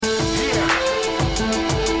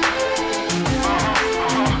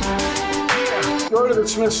the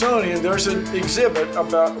Smithsonian, there's an exhibit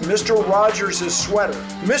about Mr. Rogers' sweater.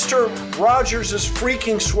 Mr. Rogers'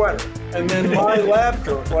 freaking sweater. And then my lab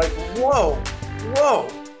coat, like, whoa.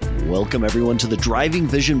 Welcome, everyone, to the Driving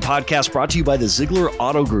Vision podcast brought to you by the Ziegler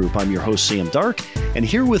Auto Group. I'm your host, Sam Dark, and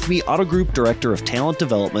here with me, Auto Group Director of Talent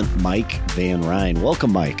Development, Mike Van Ryn.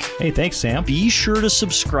 Welcome, Mike. Hey, thanks, Sam. Be sure to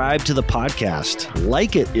subscribe to the podcast,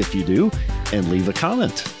 like it if you do, and leave a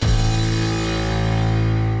comment.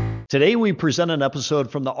 Today, we present an episode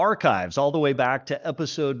from the archives all the way back to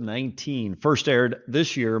episode 19, first aired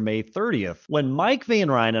this year, May 30th, when Mike Van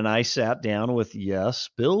Ryn and I sat down with, yes,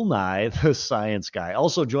 Bill Nye, the Science Guy.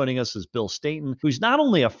 Also joining us is Bill Stainton, who's not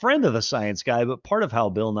only a friend of the Science Guy, but part of how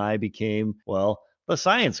Bill Nye became, well, the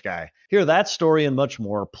Science Guy. Hear that story and much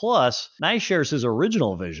more. Plus, Nye shares his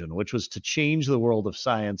original vision, which was to change the world of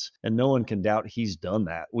science, and no one can doubt he's done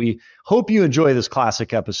that. We hope you enjoy this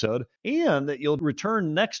classic episode and that you'll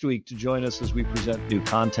return next week to join us as we present new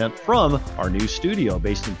content from our new studio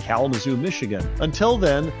based in Kalamazoo, Michigan. Until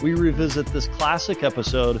then, we revisit this classic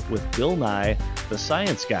episode with Bill Nye, the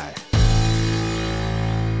Science Guy.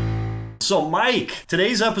 So, Mike,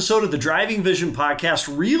 today's episode of the Driving Vision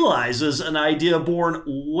podcast realizes an idea born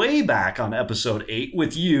way back on episode 8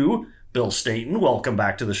 with you, Bill Stainton. Welcome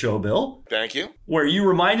back to the show, Bill. Thank you. Where you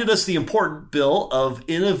reminded us the important, Bill, of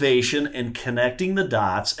innovation and connecting the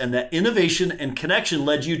dots, and that innovation and connection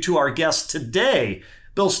led you to our guest today.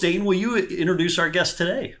 Bill Stainton, will you introduce our guest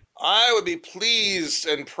today? I would be pleased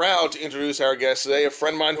and proud to introduce our guest today, a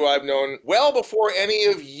friend of mine who I've known well before any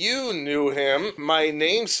of you knew him, my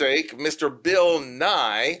namesake, Mr. Bill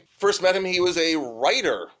Nye. First met him, he was a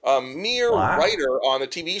writer, a mere writer on a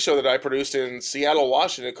TV show that I produced in Seattle,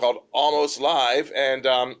 Washington called Almost Live. And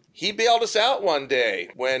he bailed us out one day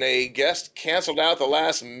when a guest canceled out the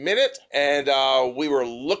last minute. And we were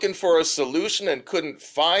looking for a solution and couldn't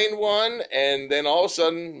find one. And then all of a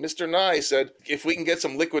sudden, Mr. Nye said, if we can get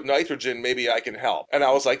some liquid nitrogen, maybe I can help. And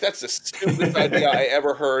I was like, that's the stupidest idea I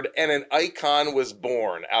ever heard. And an icon was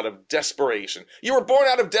born out of desperation. You were born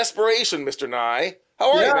out of desperation, Mr. Nye.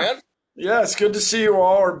 How are you, man? Yeah, it's good to see you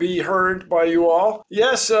all or be heard by you all.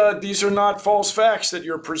 Yes, these are not false facts that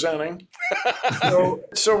you're presenting.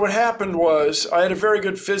 So what happened was I had a very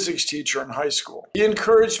good physics teacher in high school. He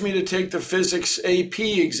encouraged me to take the physics AP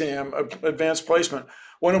exam, advanced placement,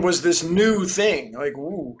 when it was this new thing, like,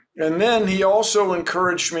 woo. And then he also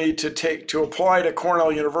encouraged me to apply to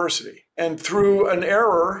Cornell University. And through an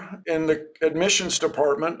error in the admissions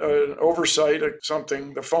department, an oversight or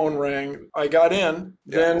something, the phone rang, I got in.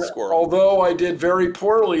 Then, although I did very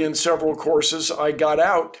poorly in several courses, I got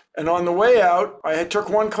out. And on the way out, I took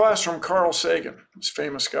one class from Carl Sagan, this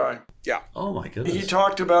famous guy. Yeah. Oh, my goodness. He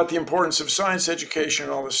talked about the importance of science education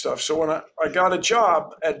and all this stuff. So when I got a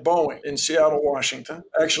job at Boeing in Seattle, Washington,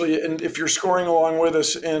 actually, and if you're scoring along with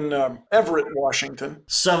us in Everett, Washington.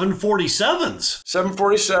 747s.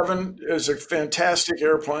 747 is a fantastic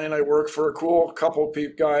airplane. I work for a cool couple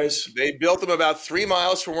of guys. They built them about 3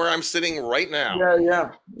 miles from where I'm sitting right now.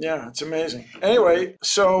 Yeah, it's amazing. Anyway,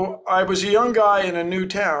 so I was a young guy in a new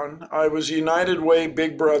town. I was United Way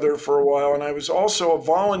Big Brother for a while, and I was also a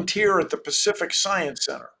volunteer at the Pacific Science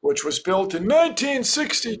Center, which was built in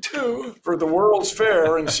 1962 for the World's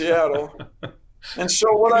Fair in Seattle. And so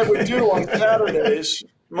what I would do on Saturdays,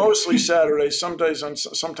 mostly Saturdays,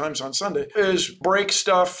 sometimes on Sunday, is break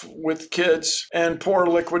stuff with kids and pour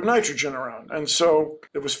liquid nitrogen around. And so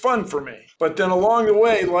it was fun for me. But then along the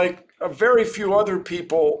way, like a very few other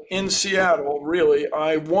people in Seattle, really,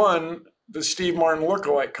 I won the Steve Martin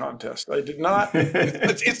lookalike contest. I did not.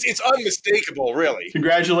 It's unmistakable, really.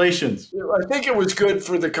 Congratulations. I think it was good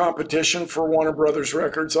for the competition for Warner Brothers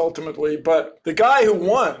Records ultimately. But the guy who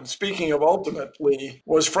won, speaking of ultimately,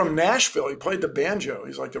 was from Nashville. He played the banjo.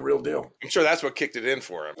 He's like the real deal. I'm sure that's what kicked it in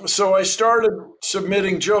for him. So I started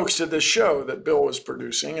submitting jokes to this show that Bill was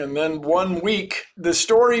producing. And then one week, the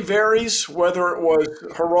story varies whether it was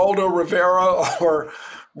Geraldo Rivera or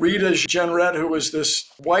Rita Jenrette, who was this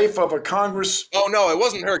wife of a Congress. Oh, no, it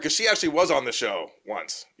wasn't her, because she actually was on the show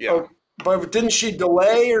once. Yeah. Oh, but didn't she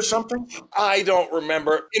delay or something? I don't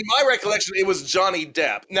remember. In my recollection, it was Johnny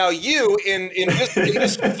Depp. Now, you, in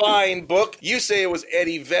this fine book, you say it was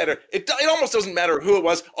Eddie Vedder. It almost doesn't matter who it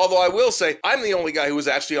was, although I will say I'm the only guy who was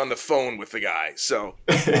actually on the phone with the guy. So,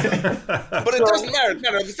 but it doesn't matter.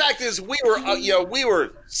 The fact is, we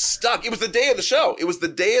were stuck. It was the day of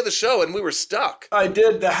the show. And we were stuck. I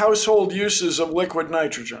did the household uses of liquid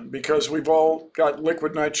nitrogen because we've all got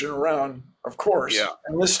liquid nitrogen around. of course. Yeah.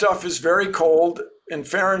 And this stuff is very cold. In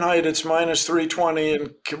Fahrenheit, it's minus 320.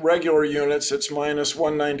 In regular units, it's minus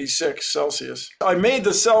 196 Celsius. I made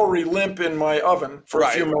the celery limp in my oven for a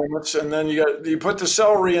few moments, and then you put the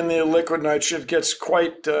celery in the liquid nitrogen. It gets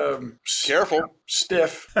quite careful,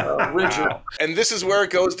 stiff, rigid. And this is where it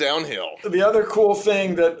goes downhill. The other cool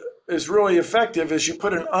thing that is really effective is you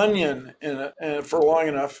put an onion in it for long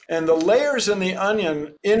enough, and the layers in the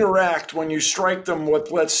onion interact when you strike them with,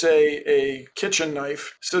 let's say, a kitchen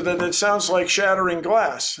knife, so that it sounds like shattering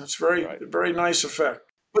glass. It's very nice effect.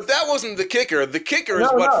 But that wasn't the kicker. The kicker is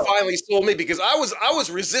finally sold me, because I was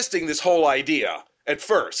resisting this whole idea at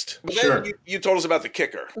first. But then you told us about the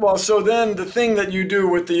kicker. Well, so then the thing that you do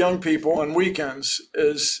with the young people on weekends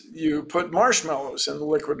is you put marshmallows in the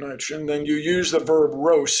liquid nitrogen, then you use the verb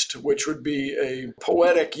roast, which would be a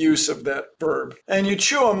poetic use of that verb. And you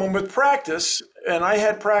chew them, and with practice, and I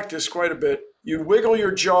had practice quite a bit, you wiggle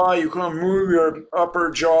your jaw, you kind of move your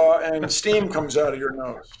upper jaw, and steam comes out of your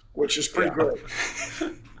nose, which is pretty good.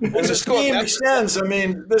 And the steam extends. I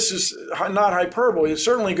mean, this is not hyperbole. It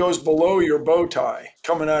certainly goes below your bow tie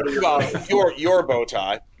coming out of your mouth. Your bow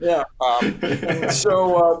tie. Yeah. And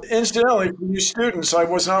so, incidentally, for you students, I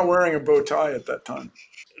was not wearing a bow tie at that time.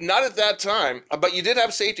 Not at that time, but you did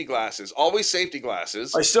have safety glasses. Always safety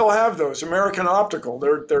glasses. I still have those. American Optical.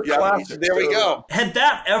 They're classics. There we go. Had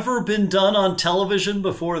that ever been done on television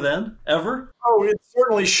before then? Ever? Oh, it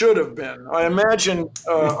certainly should have been. I imagine,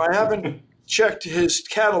 I haven't checked his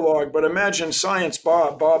catalog, but imagine Science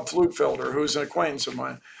Bob Flugfelder, who's an acquaintance of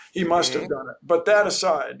mine. He must have done it. But that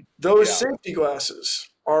aside, those safety glasses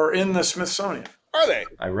are in the Smithsonian. Are they?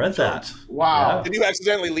 I read that. Wow. Yeah. Did you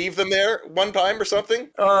accidentally leave them there one time or something?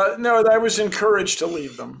 No, I was encouraged to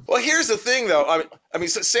leave them. Well, here's the thing, though. I mean,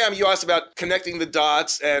 Sam, you asked about connecting the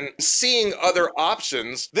dots and seeing other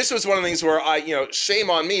options. This was one of the things where shame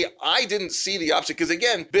on me. I didn't see the option. Because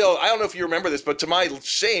again, Bill, I don't know if you remember this, but to my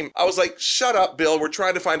shame, I was like, shut up, Bill. We're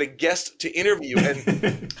trying to find a guest to interview.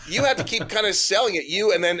 And you had to keep kind of selling it.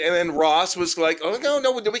 You and then Ross was like, oh,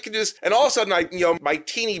 no, we can do this. And all of a sudden, my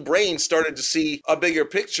teeny brain started to see a bigger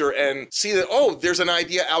picture and see that, there's an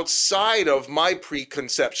idea outside of my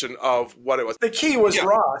preconception of what it was. The key was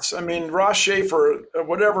Ross. I mean, Ross Schaefer,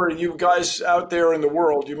 whatever you guys out there in the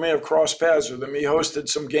world, you may have crossed paths with him. He hosted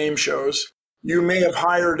some game shows. You may have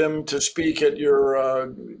hired him to speak at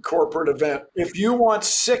your corporate event. If you want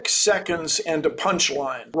 6 seconds and a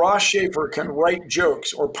punchline, Ross Schaefer can write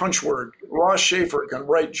jokes, or punchword. Ross Schaefer can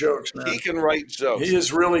write jokes, man. He can write jokes. He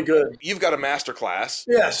is really good. You've got a master class.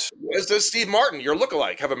 Yes. As does Steve Martin, your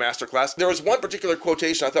lookalike, have a master class. There was one particular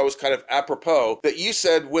quotation I thought was kind of apropos that you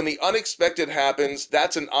said, when the unexpected happens,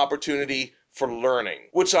 that's an opportunity for learning,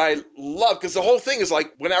 which I love, because the whole thing is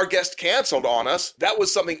like when our guest canceled on us, that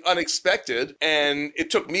was something unexpected, and it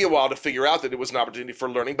took me a while to figure out that it was an opportunity for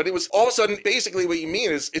learning, but it was all of a sudden, basically what you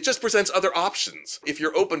mean is it just presents other options if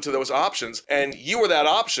you're open to those options, and you were that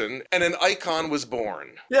option, and an icon was born.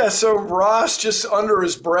 Yeah, so Ross, just under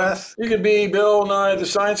his breath, you could be Bill Nye, the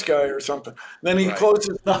Science Guy or something. Then he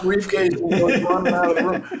closes the briefcase and goes running out of the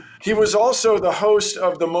room. He was also the host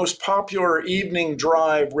of the most popular evening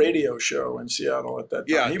drive radio show in Seattle at that time.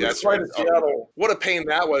 Yeah, he that's was quite right. a Seattle. What a pain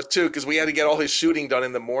that was, too, because we had to get all his shooting done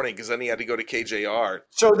in the morning, because then he had to go to KJR.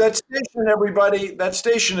 So that station, everybody, that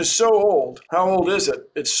station is so old. How old is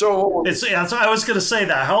it? It's so old. So I was going to say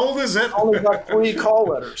that. How old is it? Only got 3 call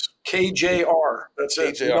letters. KJR. That's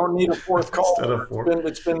it. KJR. You don't need a 4th call letter.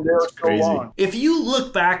 It's been there so long. If you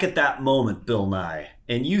look back at that moment, Bill Nye,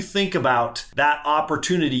 and you think about that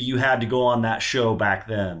opportunity you had to go on that show back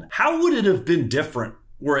then, how would it have been different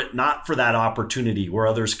were it not for that opportunity where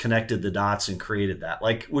others connected the dots and created that?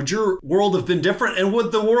 Like, would your world have been different? And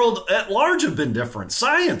would the world at large have been different?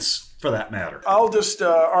 Science, for that matter. I'll just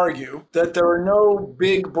argue that there are no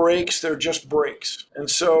big breaks, they're just breaks. And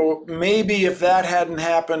so maybe if that hadn't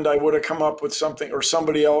happened, I would have come up with something, or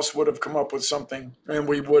somebody else would have come up with something, and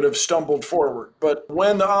we would have stumbled forward. But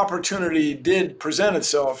when the opportunity did present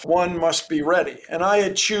itself, one must be ready. And I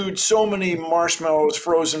had chewed so many marshmallows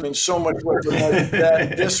frozen in so much liquid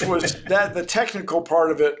that the technical part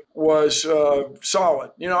of it was solid.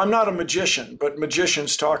 I'm not a magician, but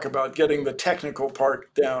magicians talk about getting the technical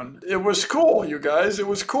part down. It was cool, you guys. It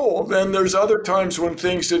was cool. Then there's other times when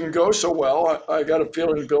things didn't go so well. I got a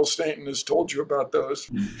feeling Bill Stainton has told you about those.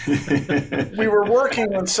 We were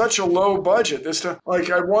working on such a low budget this time. Like,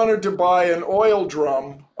 I wanted to buy an oil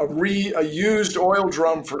drum, a used oil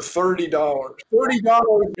drum for $30. $30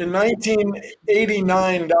 in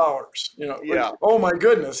 1989 dollars. Yeah. Oh my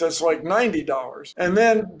goodness, that's like $90. And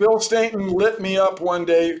then Bill Stainton lit me up one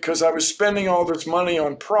day because I was spending all this money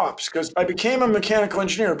on props, because I became a mechanical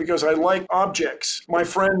engineer because I like objects. My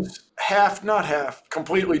friends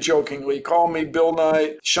completely jokingly, call me Bill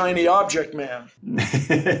Nye, shiny object man.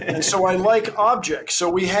 And so I like objects. So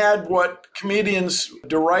we had what comedians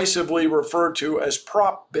derisively refer to as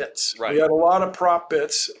prop bits. Right. We had a lot of prop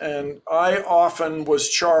bits, and I often was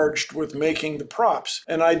charged with making the props.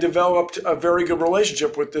 And I developed a very good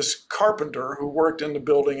relationship with this carpenter who worked in the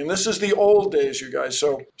building. And this is the old days, you guys.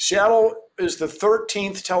 So Seattle is the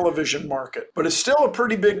 13th television market, but it's still a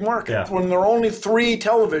pretty big market. Yeah. When there are only 3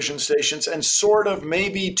 television stations and sort of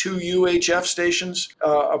maybe 2 UHF stations,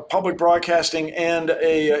 a public broadcasting and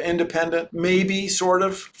a independent, maybe sort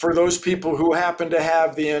of, for those people who happen to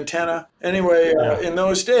have the antenna. Anyway, in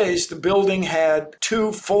those days, the building had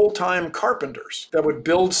 2 full-time carpenters that would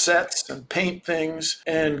build sets and paint things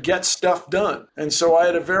and get stuff done. And so I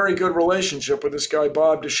had a very good relationship with this guy,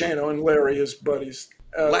 Bob DeShano, and Larry, his buddies.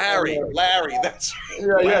 Larry, that's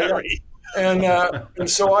Larry. Yeah. And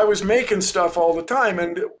so I was making stuff all the time.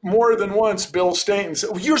 And more than once, Bill Stainton said,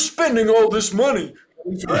 well, you're spending all this money. I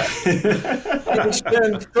would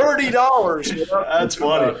spend $30. That's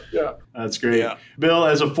funny. Yeah. That's great. Yeah. Bill,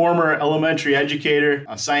 as a former elementary educator,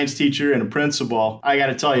 a science teacher, and a principal, I got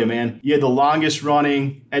to tell you, man, you had the longest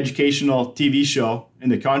running educational TV show in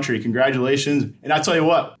the country. Congratulations. And I'll tell you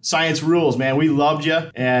what, science rules, man. We loved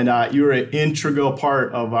you, and you were an integral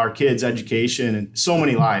part of our kids' education and so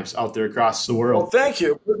many lives out there across the world. Well, thank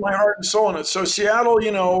you. Put my heart and soul in it. So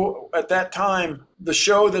Seattle, at that time, the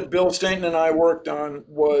show that Bill Stainton and I worked on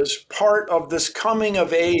was part of this coming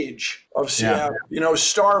of age of Seattle.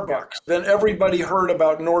 Starbucks. Then everybody heard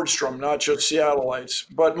about Nordstrom, not just Seattleites.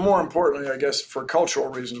 But more importantly, I guess, for cultural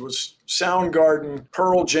reasons, was Soundgarden,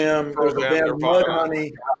 Pearl Jam, the band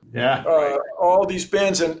Mudhoney. Yeah. All these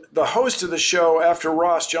bands. And the host of the show after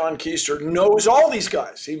Ross, John Keister, knows all these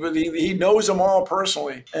guys. He knows them all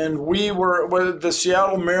personally. And the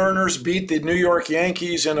Seattle Mariners beat the New York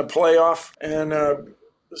Yankees in a playoff. And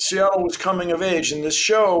Seattle was coming of age, and this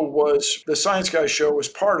show was, the Science Guy show was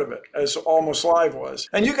part of it, as Almost Live was.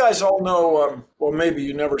 And you guys all know, well, maybe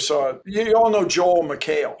you never saw it. You all know Joel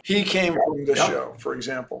McHale. He came from this show, for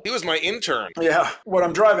example. He was my intern. Yeah. What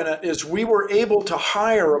I'm driving at is we were able to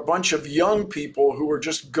hire a bunch of young people who were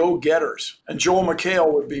just go-getters. And Joel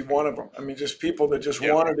McHale would be one of them. I mean, just people that just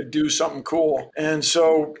wanted to do something cool. And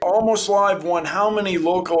so Almost Live won how many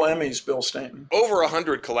local Emmys, Bill Stainton? Over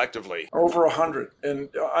 100 collectively. Over 100. And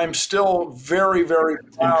I'm still very, very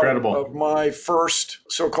proud of my first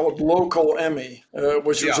so-called local Emmy,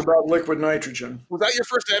 which was about liquid nitrogen. Was that your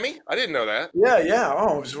first Emmy? I didn't know that. Yeah.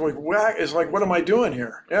 Oh, it's like, what am I doing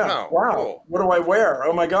here? Yeah. Oh, wow. Cool. What do I wear?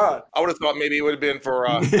 Oh my God. I would have thought maybe it would have been for,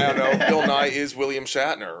 I don't know, Bill Nye is William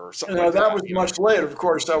Shatner or something like that. That was much later, of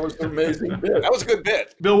course. That was an amazing bit. That was a good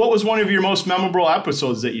bit. Bill, what was one of your most memorable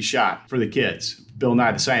episodes that you shot for the kids? Bill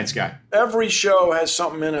Nye, the Science Guy. Every show has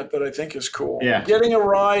something in it that I think is cool. Yeah. Getting a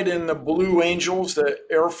ride in the Blue Angels, the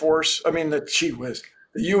Air Force, the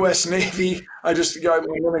U.S. Navy. I'm going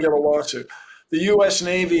to get a lawsuit. The U.S.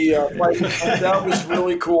 Navy flight, that was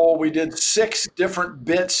really cool. We did 6 different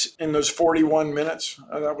bits in those 41 minutes.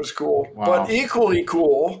 That was cool. Wow. But equally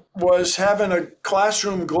cool was having a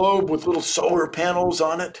classroom globe with little solar panels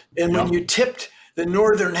on it. And when you tipped the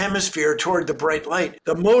northern hemisphere toward the bright light,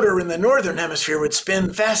 the motor in the northern hemisphere would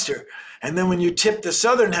spin faster. And then when you tipped the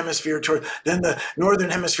southern hemisphere then the northern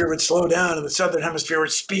hemisphere would slow down and the southern hemisphere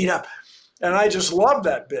would speed up. And I just loved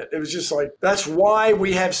that bit. It was just like, that's why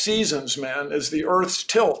we have seasons, man, is the Earth's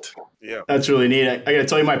tilt. Yeah. That's really neat. I got to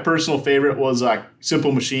tell you, my personal favorite was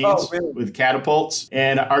Simple Machines with catapults.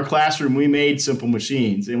 And our classroom, we made Simple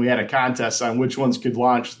Machines, and we had a contest on which ones could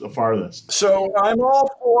launch the farthest. So I'm all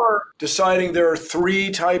for deciding there are 3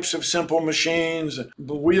 types of Simple Machines,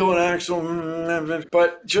 the wheel and axle,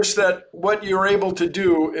 but just that what you're able to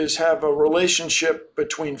do is have a relationship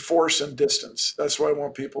between force and distance. That's what I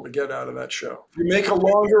want people to get out of that show. You make a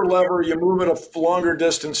longer lever, you move it a longer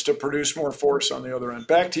distance to produce more force on the other end.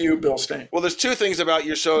 Back to you, Bill Stainton. Well, there's 2 things about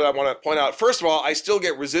your show that I want to point out. First of all, I still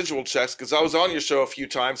get residual checks because I was on your show a few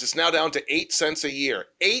times. It's now down to 8 cents a year.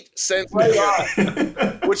 8 cents a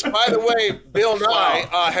year. Which, by the way, Bill Nye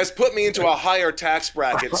has put me into a higher tax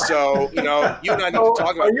bracket. So, you and I need to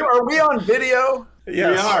talk about it. Are we on video?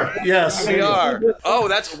 Yes. We are. Yes. We are. Oh,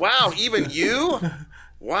 wow. Even you?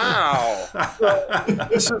 Wow.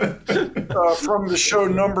 This is from the show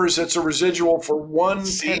numbers. It's a residual for 1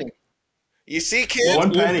 penny. You see, kid?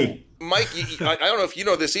 1 penny. Mike, I don't know if you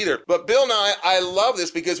know this either, but Bill Nye, I love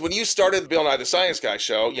this because when you started Bill Nye, the Science Guy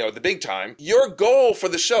show, the big time, your goal for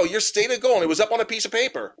the show, your stated goal, and it was up on a piece of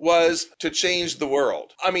paper, was to change the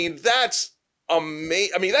world. I mean, that's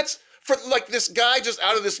amazing. I mean, that's for like this guy just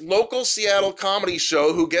out of this local Seattle comedy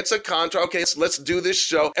show who gets a contract. Okay, so let's do this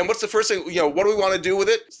show. And what's the first thing, what do we want to do with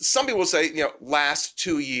it? Some people say, last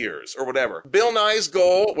 2 years or whatever. Bill Nye's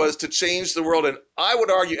goal was to change the world. And I would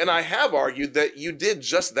argue, and I have argued, that you did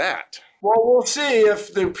just that. Well, we'll see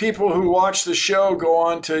if the people who watch the show go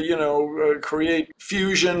on to, create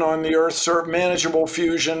fusion on the Earth, manageable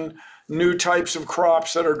fusion, new types of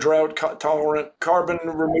crops that are drought tolerant, carbon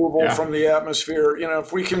removal from the atmosphere.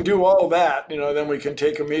 If we can do all that, then we can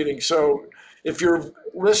take a meeting. So if you're a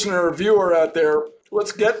listener or viewer out there,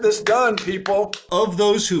 let's get this done, people. Of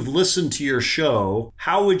those who've listened to your show,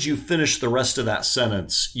 how would you finish the rest of that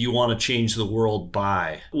sentence? You want to change the world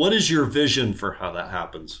by. What is your vision for how that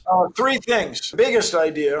happens? 3 things. The biggest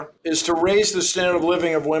idea is to raise the standard of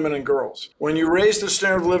living of women and girls. When you raise the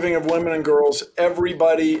standard of living of women and girls,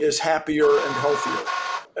 everybody is happier and healthier.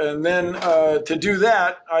 And then to do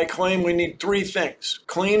that, I claim we need 3 things.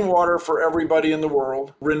 Clean water for everybody in the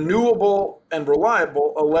world, renewable and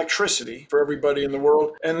reliable electricity for everybody in the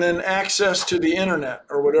world, and then access to the internet,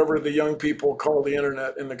 or whatever the young people call the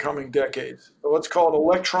internet in the coming decades. So let's call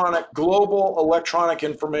it global electronic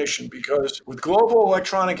information, because with global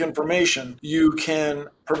electronic information, you can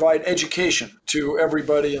provide education to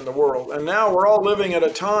everybody in the world. And now we're all living at a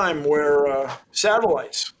time where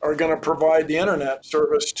satellites are going to provide the internet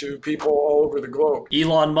service to people all over the globe.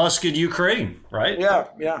 Elon Musk in Ukraine, right?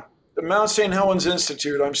 Yeah. The Mount St. Helens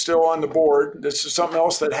Institute, I'm still on the board. This is something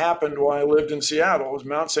else that happened while I lived in Seattle. Was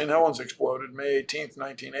Mount St. Helens exploded May 18th,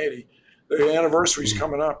 1980. The anniversary's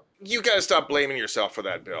coming up. You got to stop blaming yourself for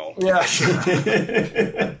that, Bill. Yeah.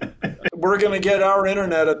 We're going to get our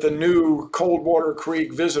internet at the new Coldwater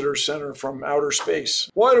Creek Visitor Center from outer space.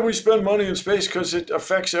 Why do we spend money in space? Because it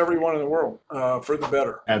affects everyone in the world for the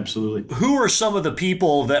better. Absolutely. Who are some of the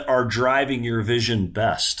people that are driving your vision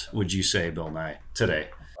best, would you say, Bill Nye, today?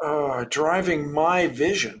 Driving my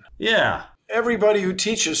vision. Yeah. Everybody who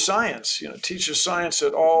teaches science, teaches science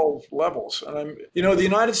at all levels. And the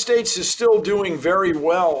United States is still doing very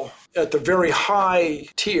well at the very high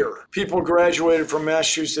tier. People graduated from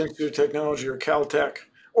Massachusetts Institute of Technology or Caltech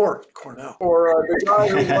or Cornell, or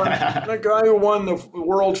the guy who won the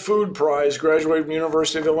World Food Prize graduated from the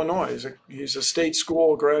University of Illinois. He's a state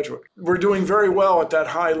school graduate. We're doing very well at that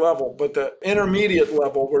high level, but the intermediate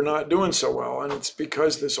level, we're not doing so well. And it's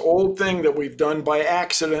because this old thing that we've done by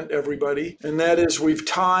accident, everybody, and that is we've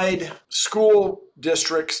tied school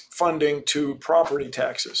districts funding to property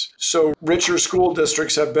taxes. So richer school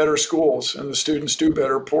districts have better schools and the students do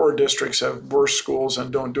better. Poorer districts have worse schools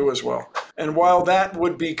and don't do as well. And while that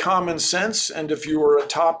would be common sense, and if you were a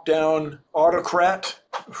top-down autocrat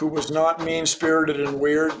who was not mean-spirited and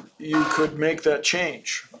weird, you could make that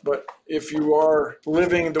change. But if you are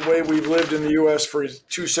living the way we've lived in the U.S. for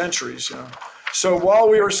 2 centuries, So while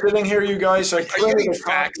we were sitting here, you guys, I printed a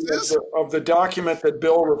copy of the document that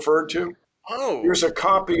Bill referred to. Oh. Here's a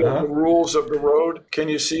copy of the rules of the road. Can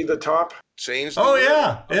you see the top? Change the world.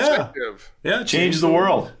 Yeah, change the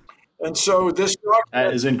world. And so this document,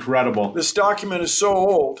 that is incredible. This document is so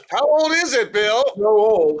old. How old is it, Bill? So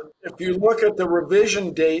old. If you look at the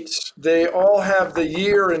revision dates, they all have the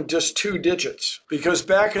year in just 2 digits. Because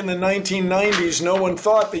back in the 1990s, no one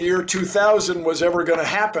thought the year 2000 was ever going to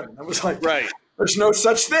happen. It was like, right. There's no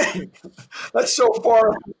such thing. That's so far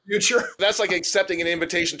in the future. That's like accepting an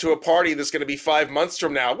invitation to a party that's going to be 5 months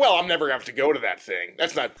from now. Well, I'm never going to have to go to that thing.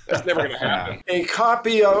 That's never going to happen. A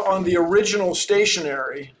copy on the original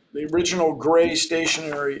stationery, the original gray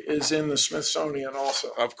stationery, is in the Smithsonian also.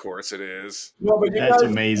 Of course it is. No, but that's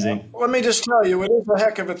amazing. Let me just tell you, it is a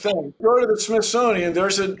heck of a thing. Go to the Smithsonian,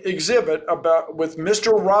 there's an exhibit with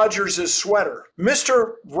Mr. Rogers' sweater.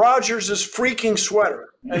 Mr. Rogers' freaking sweater.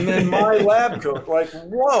 And then my lab coat. Like,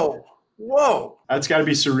 whoa. That's got to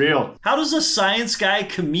be surreal. How does a science guy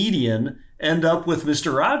comedian end up with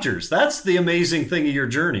Mr. Rogers? That's the amazing thing of your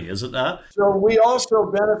journey, is it not? So we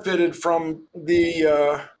also benefited from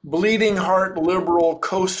the bleeding heart liberal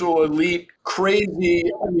coastal elite crazy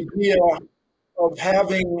idea of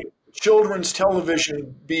having children's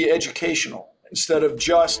television be educational instead of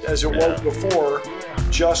just, as it was before,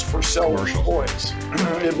 just for selling toys.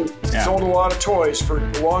 It sold a lot of toys for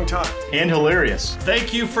a long time. And hilarious.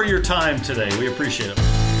 Thank you for your time today. We appreciate it.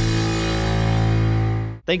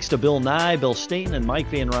 Thanks to Bill Nye, Bill Stainton, and Mike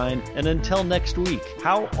Van Ryn. And until next week,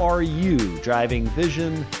 how are you driving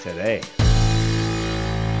vision today?